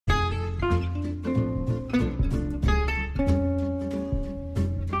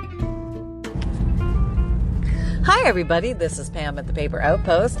Hi, everybody. This is Pam at the Paper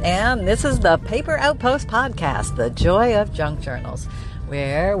Outpost, and this is the Paper Outpost podcast, The Joy of Junk Journals,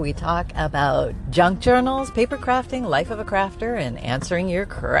 where we talk about junk journals, paper crafting, life of a crafter, and answering your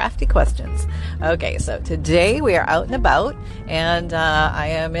crafty questions. Okay, so today we are out and about, and I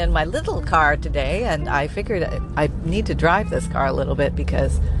am in my little car today, and I figured I need to drive this car a little bit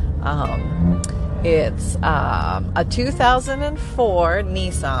because it's a 2004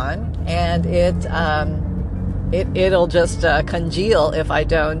 Nissan, and it'll just congeal if I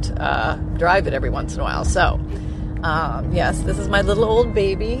don't drive it every once in a while. So, yes, this is my little old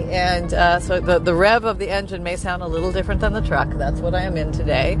baby, and so the rev of the engine may sound a little different than the truck. That's what I am in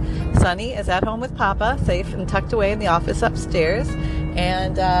today. Sunny is at home with Papa, safe and tucked away in the office upstairs,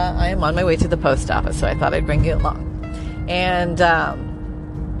 and I am on my way to the post office, so I thought I'd bring you along. And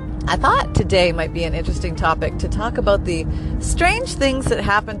I thought today might be an interesting topic to talk about the strange things that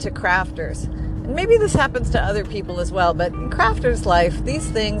happen to crafters. And maybe this happens to other people as well, but in crafters' life, these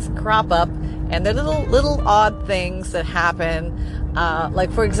things crop up, and they're little odd things that happen.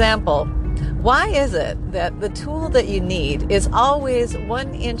 Like, for example, why is it that the tool that you need is always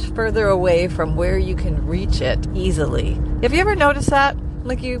 1 inch further away from where you can reach it easily? Have you ever noticed that?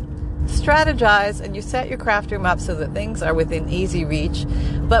 Like, you strategize and you set your craft room up so that things are within easy reach,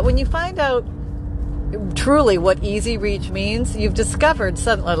 but when you find out truly what easy reach means, you've discovered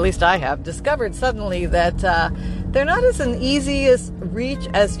suddenly, at least I have discovered suddenly, that they're not as an easy as reach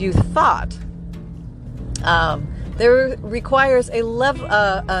as you thought. There requires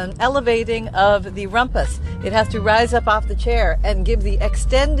an elevating of the rumpus. It has to rise up off the chair and give the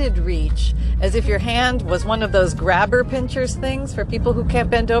extended reach, as if your hand was one of those grabber pinchers things for people who can't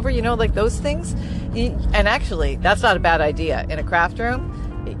bend over, like those things. And actually, that's not a bad idea in a craft room.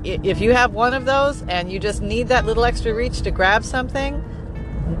 If you have one of those and you just need that little extra reach to grab something,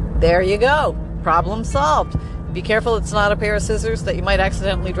 there you go. Problem solved. Be careful it's not a pair of scissors that you might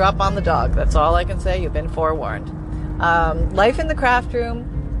accidentally drop on the dog. That's all I can say. You've been forewarned. Life in the craft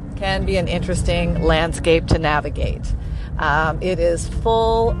room can be an interesting landscape to navigate. It is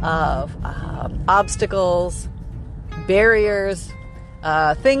full of obstacles, barriers,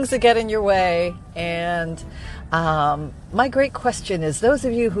 things that get in your way, and my great question is, those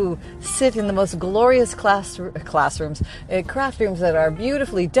of you who sit in the most glorious classrooms, craft rooms that are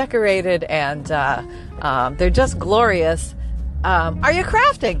beautifully decorated and they're just glorious, are you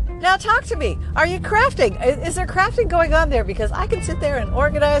crafting? Now talk to me. Are you crafting? Is there crafting going on there? Because I can sit there and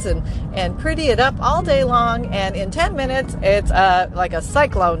organize and pretty it up all day long, and in 10 minutes it's like a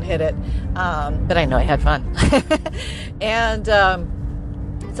cyclone hit it. But I know I had fun. And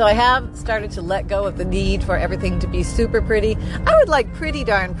so I have started to let go of the need for everything to be super pretty. I would like pretty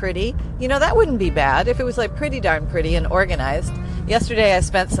darn pretty. That wouldn't be bad if it was like pretty darn pretty and organized. Yesterday I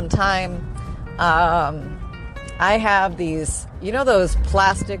spent some time, I have these, those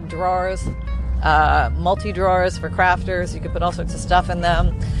plastic drawers, multi-drawers for crafters. You can put all sorts of stuff in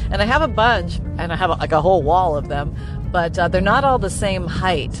them. And I have a bunch, and I have like a whole wall of them. But they're not all the same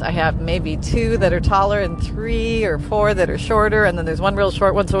height. I have maybe 2 that are taller and 3 or 4 that are shorter, and then there's one real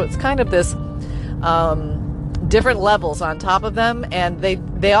short one. So it's kind of this different levels on top of them, and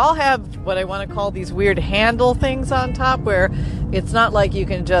they all have what I want to call these weird handle things on top, where it's not like you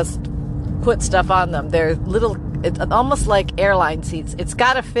can just put stuff on them. They're little, it's almost like airline seats. It's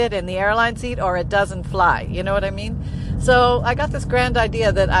got to fit in the airline seat or it doesn't fly. You know what I mean? So I got this grand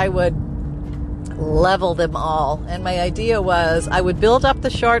idea that I would level them all, and my idea was I would build up the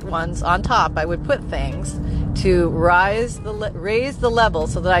short ones on top. I would put things to raise the level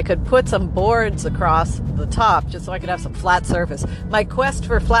so that I could put some boards across the top, just so I could have some flat surface. My quest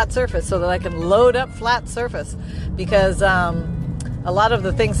for flat surface, so that I can load up flat surface, because a lot of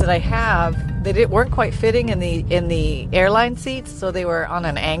the things that I have, they weren't quite fitting in the airline seats, so they were on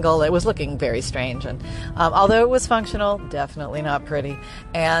an angle. It was looking very strange, and although it was functional, definitely not pretty.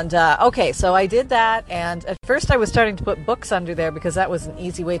 And okay, so I did that, and at first I was starting to put books under there because that was an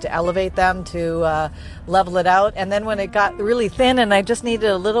easy way to elevate them, to level it out. And then when it got really thin and I just needed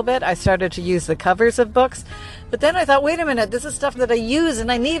a little bit, I started to use the covers of books. But then I thought, wait a minute, this is stuff that I use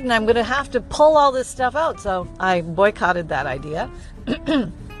and I need, and I'm going to have to pull all this stuff out. So I boycotted that idea.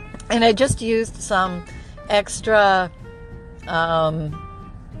 And I just used some extra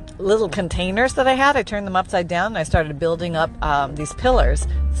little containers that I had. I turned them upside down and I started building up these pillars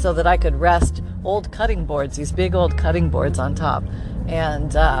so that I could rest old cutting boards, these big old cutting boards on top.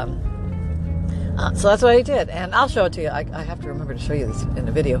 And so that's what I did. And I'll show it to you. I have to remember to show you this in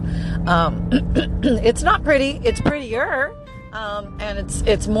the video. It's not pretty. It's prettier. And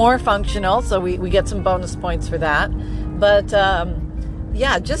it's more functional. So we get some bonus points for that. But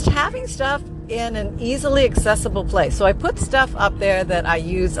yeah, just having stuff in an easily accessible place. So I put stuff up there that I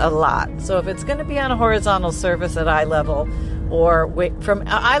use a lot. So if it's going to be on a horizontal surface at eye level, or from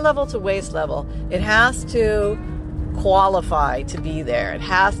eye level to waist level, it has to qualify to be there. It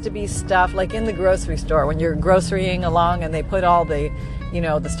has to be stuff like in the grocery store when you're grocerying along and they put all the,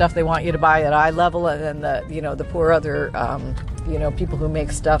 the stuff they want you to buy at eye level, and then the poor other, people who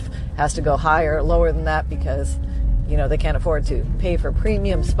make stuff has to go higher or lower than that because, they can't afford to pay for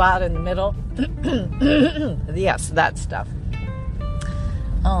premium spot in the middle. Yes, that stuff.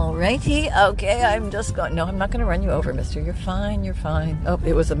 Alrighty, okay, I'm just going, no, I'm not going to run you over, mister. You're fine. Oh,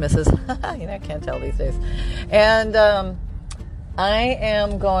 it was a Mrs. I can't tell these days. And I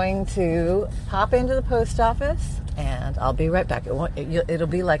am going to pop into the post office, and I'll be right back. It'll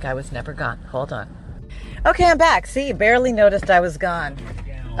be like I was never gone. Hold on. Okay, I'm back. See, you barely noticed I was gone.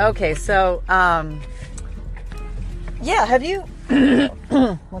 Okay, so, yeah, have you...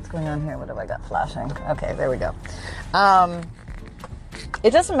 What's going on here? What have I got flashing? Okay, there we go.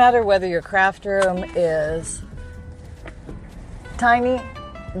 It doesn't matter whether your craft room is tiny,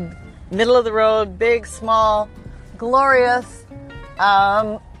 middle of the road, big, small, glorious,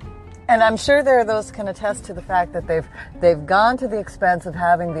 and I'm sure there are those who can attest to the fact that they've gone to the expense of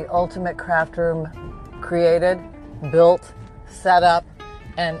having the ultimate craft room created, built, set up,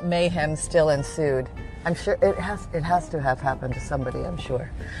 and mayhem still ensued. I'm sure it has to have happened to somebody, I'm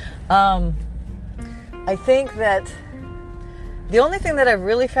sure. I think that the only thing that I've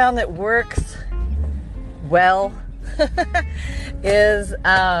really found that works well is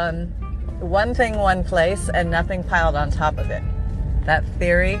one thing, one place, and nothing piled on top of it. That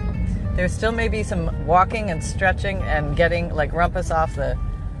theory. There still may be some walking and stretching and getting like rumpus off the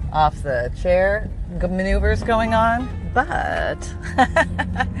chair maneuvers going on, but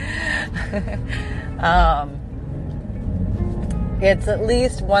it's at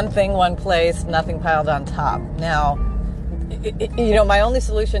least one thing, one place, nothing piled on top. Now, my only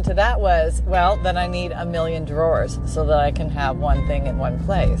solution to that was, well, then I need 1 million drawers so that I can have one thing in one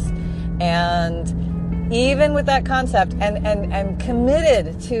place. And even with that concept and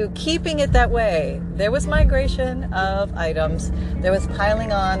committed to keeping it that way, there was migration of items. There was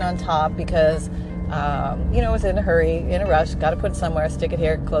piling on top because, it was in a hurry, in a rush, got to put it somewhere, stick it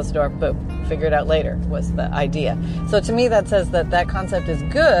here, close the door, boom, figure it out later was the idea. So to me that says that concept is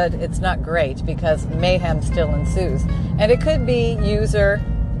good, it's not great because mayhem still ensues. And it could be user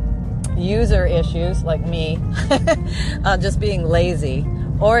issues like me, just being lazy,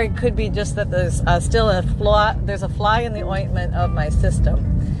 or it could be just that there's still there's a fly in the ointment of my system.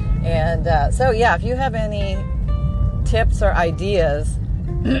 And so yeah, if you have any tips or ideas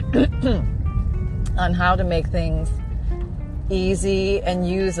on how to make things easy and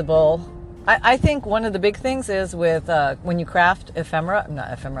usable. I think one of the big things is with when you craft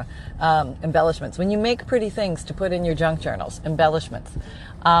embellishments. When you make pretty things to put in your junk journals, embellishments,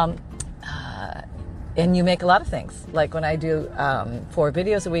 and you make a lot of things. Like when I do 4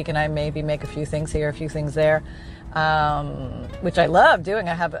 videos a week, and I maybe make a few things here, a few things there, which I love doing.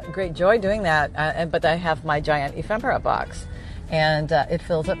 I have a great joy doing that. But I have my giant ephemera box. And it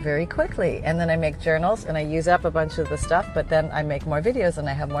fills up very quickly. And then I make journals and I use up a bunch of the stuff, but then I make more videos and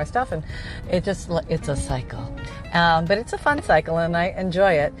I have more stuff, and it's a cycle. But it's a fun cycle and I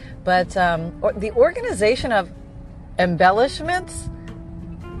enjoy it. But the organization of embellishments,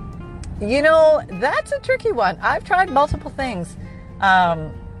 that's a tricky one. I've tried multiple things.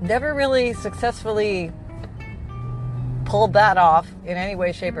 Never really successfully pulled that off in any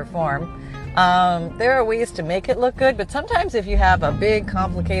way, shape, or form. There are ways to make it look good, but sometimes if you have a big,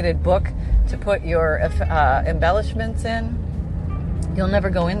 complicated book to put your embellishments in, you'll never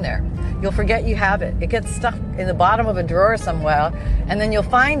go in there. You'll forget you have it. It gets stuck in the bottom of a drawer somewhere, and then you'll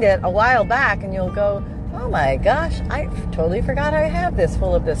find it a while back, and you'll go, oh my gosh, I totally forgot I have this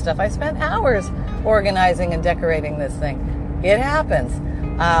full of this stuff. I spent hours organizing and decorating this thing. It happens.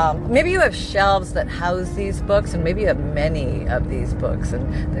 Maybe you have shelves that house these books, and maybe you have many of these books,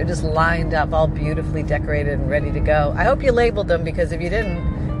 and they're just lined up all beautifully decorated and ready to go. I hope you labeled them, because if you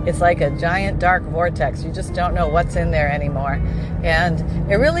didn't, it's like a giant dark vortex. You just don't know what's in there anymore. And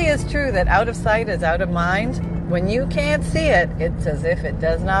it really is true that out of sight is out of mind. When you can't see it, it's as if it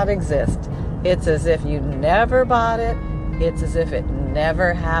does not exist. It's as if you never bought it. It's as if it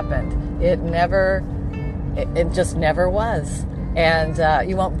never happened. It just never was. And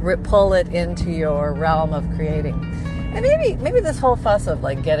you won't pull it into your realm of creating. And maybe this whole fuss of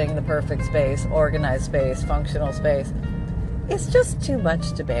like getting the perfect space, organized space, functional space, it's just too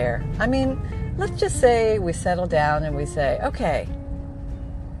much to bear. I mean, let's just say we settle down and we say, okay,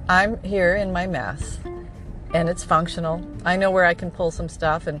 I'm here in my mess, and it's functional. I know where I can pull some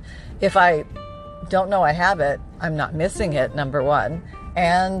stuff, and if I don't know I have it, I'm not missing it, number one.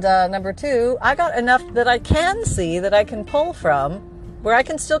 And number two, I got enough that I can see that I can pull from where I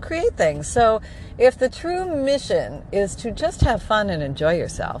can still create things. So if the true mission is to just have fun and enjoy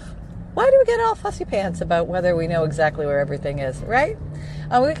yourself, why do we get all fussy pants about whether we know exactly where everything is, right?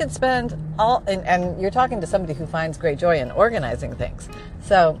 We could spend and you're talking to somebody who finds great joy in organizing things.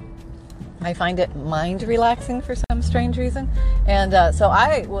 So I find it mind relaxing for some strange reason. And so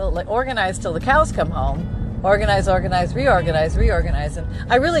I will organize till the cows come home. Organize, reorganize.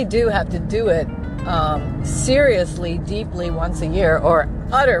 And I really do have to do it seriously, deeply once a year, or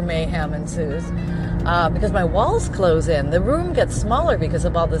utter mayhem ensues. Because my walls close in. The room gets smaller because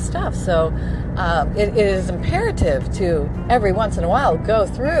of all this stuff. So it is imperative to, every once in a while, go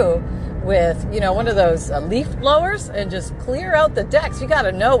through with, one of those leaf blowers and just clear out the decks. You got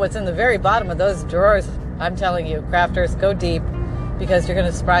to know what's in the very bottom of those drawers. I'm telling you, crafters, go deep, because you're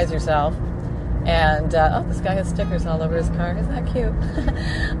going to surprise yourself. And, this guy has stickers all over his car. Isn't that cute?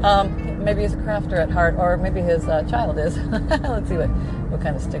 Maybe he's a crafter at heart, or maybe his child is. Let's see what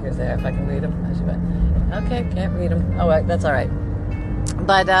kind of stickers they are, if I can read them. Okay, can't read them. Oh, wait, that's all right.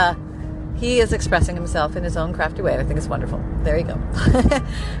 But he is expressing himself in his own crafty way, and I think it's wonderful. There you go.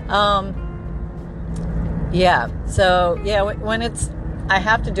 When I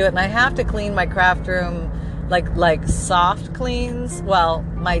have to do it, and I have to clean my craft room, like soft cleans. Well,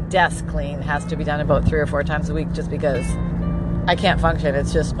 my desk clean has to be done about 3 or 4 times a week, just because I can't function.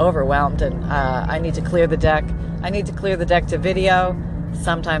 It's just overwhelmed, and I need to clear the deck. I need to clear the deck to video.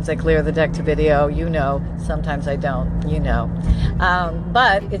 Sometimes I clear the deck to video, sometimes I don't,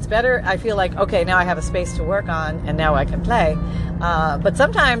 but it's better. I feel like, okay, now I have a space to work on, and now I can play. But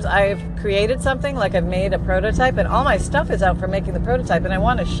sometimes I've created something, like I've made a prototype, and all my stuff is out for making the prototype, and I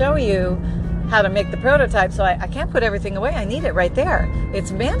want to show you how to make the prototype, so I can't put everything away. I need it right there.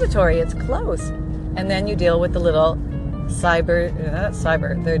 It's mandatory. It's close. And then you deal with the little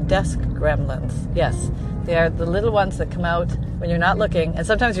they're desk gremlins. Yes, they are the little ones that come out when you're not looking, and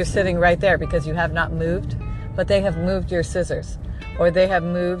sometimes you're sitting right there because you have not moved, but they have moved your scissors, or they have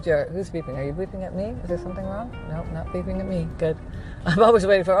moved your... Who's beeping? Are you beeping at me? Is there something wrong? No, not beeping at me. Good. I'm always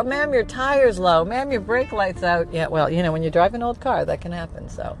waiting for, ma'am, your tire's low. Ma'am, your brake light's out. Yeah, well, when you drive an old car, that can happen.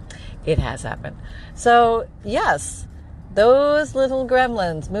 So it has happened. So, yes, those little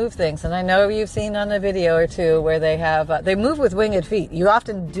gremlins move things. And I know you've seen on a video or two where they have, they move with winged feet. You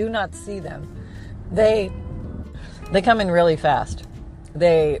often do not see them. They come in really fast.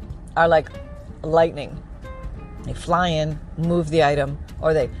 They are like lightning. They fly in, move the item,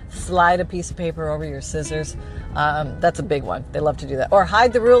 or they slide a piece of paper over your scissors. That's a big one. They love to do that. Or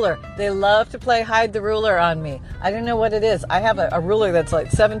hide the ruler. They love to play hide the ruler on me. I don't know what it is. I have a ruler that's like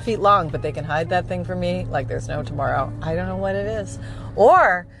 7 feet long, but they can hide that thing from me like there's no tomorrow. I don't know what it is.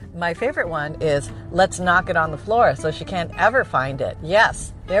 Or my favorite one is, let's knock it on the floor so she can't ever find it.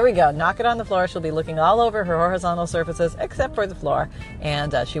 Yes, there we go. Knock it on the floor. She'll be looking all over her horizontal surfaces except for the floor,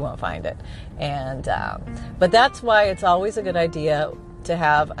 and she won't find it. And but that's why it's always a good idea to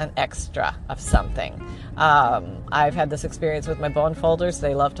have an extra of something. I've had this experience with my bone folders.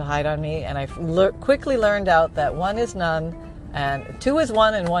 They love to hide on me, and I've quickly learned out that 1 is none, and 2 is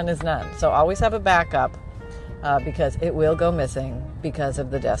 1, and 1 is none. So always have a backup, because it will go missing because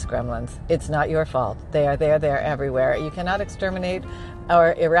of the desk gremlins. It's not your fault. They're everywhere. You cannot exterminate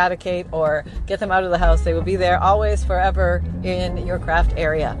or eradicate or get them out of the house. They will be there always, forever in your craft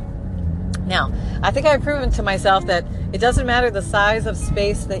area. Now, I think I've proven to myself that it doesn't matter the size of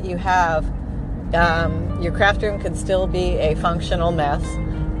space that you have. Your craft room can still be a functional mess,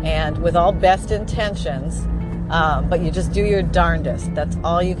 and with all best intentions, but you just do your darndest. That's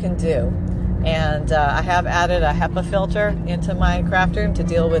all you can do. And I have added a HEPA filter into my craft room to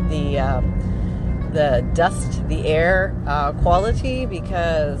deal with the dust, the air quality,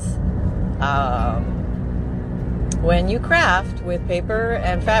 because when you craft with paper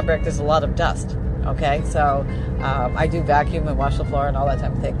and fabric, there's a lot of dust. Okay, so I do vacuum and wash the floor and all that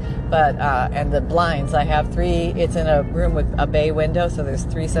type of thing. But and the blinds, I have 3. It's in a room with a bay window, so there's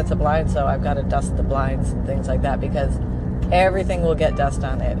 3 sets of blinds. So I've got to dust the blinds and things like that, because everything will get dust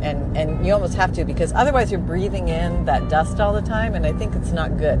on it, and you almost have to, because otherwise you're breathing in that dust all the time, and I think it's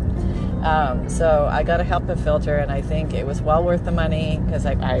not good. So I got a HEPA filter, and I think it was well worth the money, because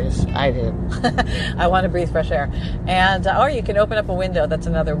I do. I want to breathe fresh air. And or you can open up a window. That's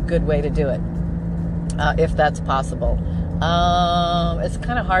another good way to do it, if that's possible. It's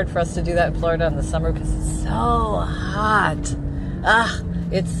kind of hard for us to do that in Florida in the summer because it's so hot.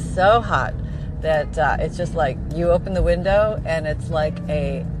 It's so hot that it's just like you open the window and it's like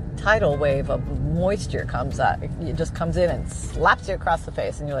a tidal wave of moisture comes up. It just comes in and slaps you across the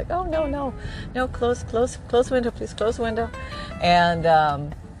face, and you're like, oh, no, close window, please, close window. And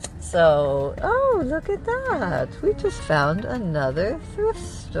oh, look at that. We just found another thrift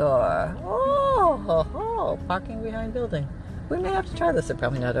store. Oh, parking behind building. We may have to try this. They're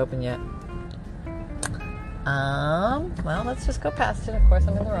probably not open yet. Well, let's just go past it. Of course,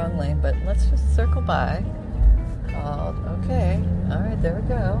 I'm in the wrong lane, but let's just circle by. Okay. All right, there we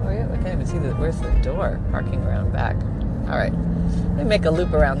go. Oh, yeah, I can't even see where's the door? Parking around back. All right. Let me make a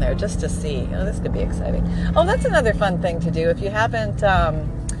loop around there just to see. Oh, this could be exciting. Oh, that's another fun thing to do. If you haven't,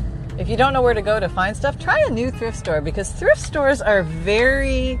 if you don't know where to go to find stuff, try a new thrift store, because thrift stores are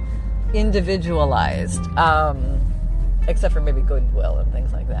very individualized, except for maybe Goodwill and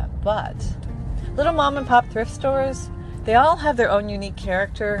things like that. But little mom and pop thrift stores, they all have their own unique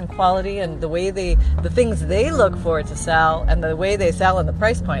character and quality, and the things they look for to sell, and the way they sell, and the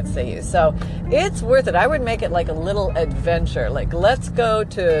price points they use. So it's worth it. I would make it like a little adventure. Like, let's go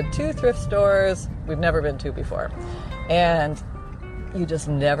to 2 thrift stores we've never been to before. And you just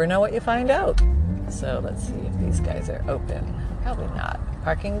never know what you find out. So let's see if these guys are open. Probably not.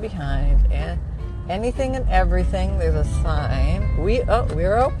 Parking behind and anything and everything. There's a sign.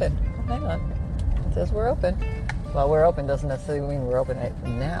 We're open. Oh, hang on. It says we're open. Well, we're open doesn't necessarily mean we're open right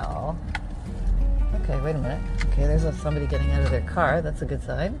now. Okay, wait a minute. Okay, there's somebody getting out of their car. That's a good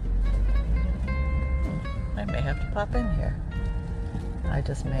sign. I may have to pop in here. I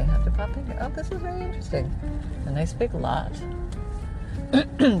just may have to pop in here. Oh, this is very interesting. A nice big lot.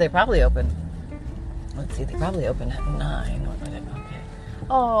 They probably open. Let's see, they probably open at 9. What minute? Okay.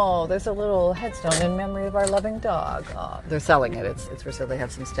 Oh, there's a little headstone in memory of our loving dog. Oh, they're selling it. It's for sale. They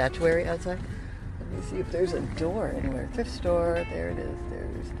have some statuary outside. Let me see if there's a door anywhere. Thrift store. There it is.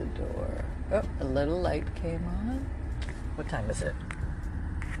 There's the door. Oh, a little light came on. What time is it?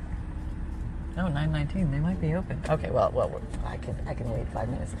 Oh, 9:19. They might be open. Okay, well, I can wait 5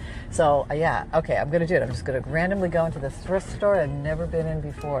 minutes. So, yeah, okay, I'm going to do it. I'm just going to randomly go into this thrift store I've never been in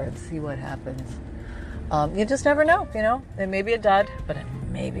before and see what happens. You just never know, you know. It may be a dud, but it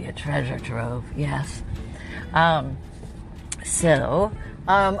may be a treasure trove, yes.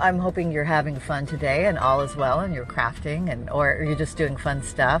 I'm hoping you're having fun today and all is well, and you're crafting or you're just doing fun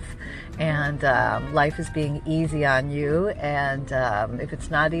stuff, and life is being easy on you. And if it's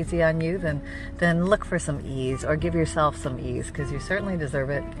not easy on you, then look for some ease, or give yourself some ease, because you certainly deserve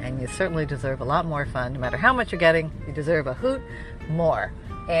it, and you certainly deserve a lot more fun. No matter how much you're getting, you deserve a hoot more.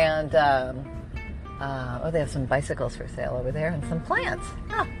 And they have some bicycles for sale over there, and some plants.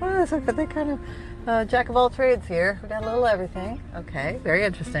 But they kind of jack of all trades here. We got a little everything. Okay, very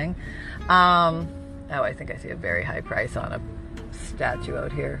interesting. I think I see a very high price on a statue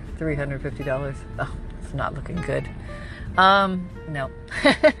out here. $350. Oh, it's not looking good. No.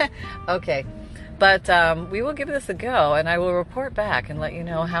 Okay. But we will give this a go, and I will report back and let you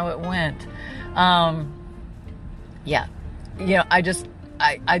know how it went. Yeah. You know, I just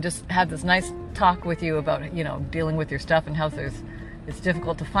had this nice talk with you about, you know, dealing with your stuff and how it's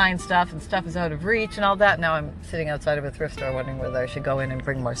difficult to find stuff, and stuff is out of reach and all that. Now I'm sitting outside of a thrift store wondering whether I should go in and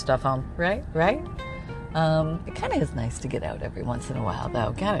bring more stuff home. Right? It kind of is nice to get out every once in a while,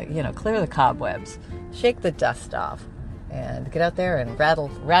 though. Gotta, you know, clear the cobwebs, shake the dust off, and get out there and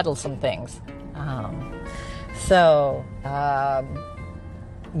rattle some things.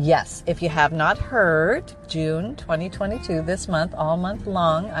 Yes, if you have not heard, June 2022, this month, all month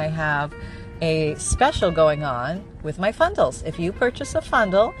long, I have a special going on with my fundles. If you purchase a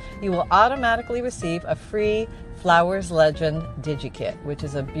fundle, you will automatically receive a free Flowers Legend DigiKit, which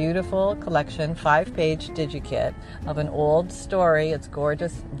is a beautiful collection, 5-page DigiKit of an old story. It's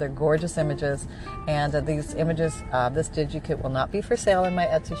gorgeous. They're gorgeous images. And these images, this DigiKit will not be for sale in my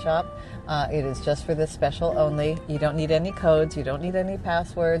Etsy shop. It is just for this special only. You don't need any codes. You don't need any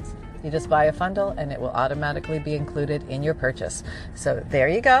passwords. You just buy a fundle and it will automatically be included in your purchase. So there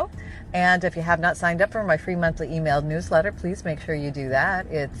you go. And if you have not signed up for my free monthly emailed newsletter, please make sure you do that.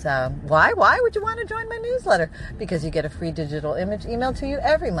 It's why would you want to join my newsletter? Because you get a free digital image emailed to you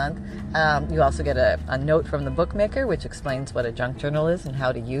every month. You also get a note from the bookmaker, which explains what a junk journal is and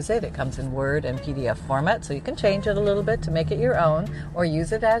how to use it. It comes in Word and PDF format, so you can change it a little bit to make it your own, or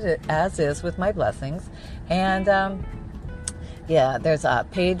use it as is with my blessings. And yeah, there's a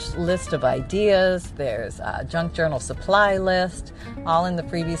page list of ideas. There's a junk journal supply list, all in the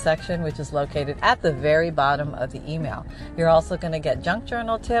freebie section, which is located at the very bottom of the email. You're also going to get junk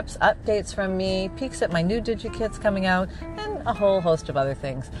journal tips, updates from me, peeks at my new DigiKits coming out, and a whole host of other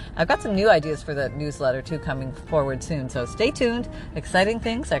things. I've got some new ideas for the newsletter, too, coming forward soon. So stay tuned. Exciting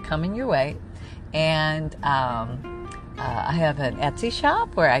things are coming your way. And I have an Etsy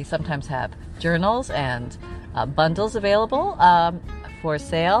shop where I sometimes have journals and bundles available for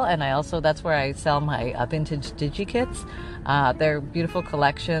sale, and that's where I sell my vintage DigiKits. They're beautiful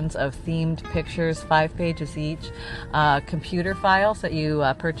collections of themed pictures, 5 pages each, computer files that you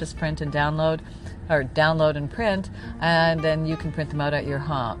purchase, print, and download, or download and print, and then you can print them out at your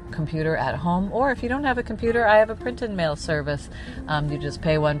computer at home. Or if you don't have a computer, I have a print and mail service. You just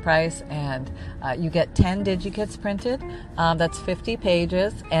pay one price, and you get 10 DigiKits printed. That's 50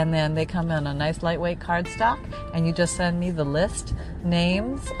 pages, and then they come in a nice lightweight cardstock, and you just send me the list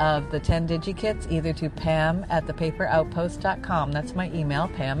names of the 10 DigiKits either to pam@thepaperoutpost.com. That's my email,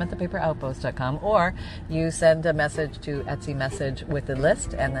 pam@thepaperoutpost.com, or you send a message to Etsy message with the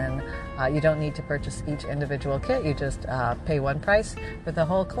list, and then you don't need to purchase each individual kit. You just pay one price for the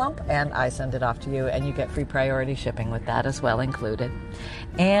whole clump, and I send it off to you, and you get free priority shipping with that as well included.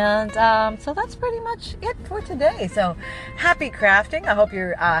 And so that's pretty much it for today. So happy crafting. I hope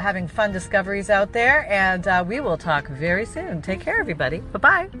you're having fun discoveries out there, and we will talk very soon. Take care, everybody.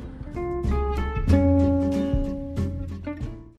 Bye-bye.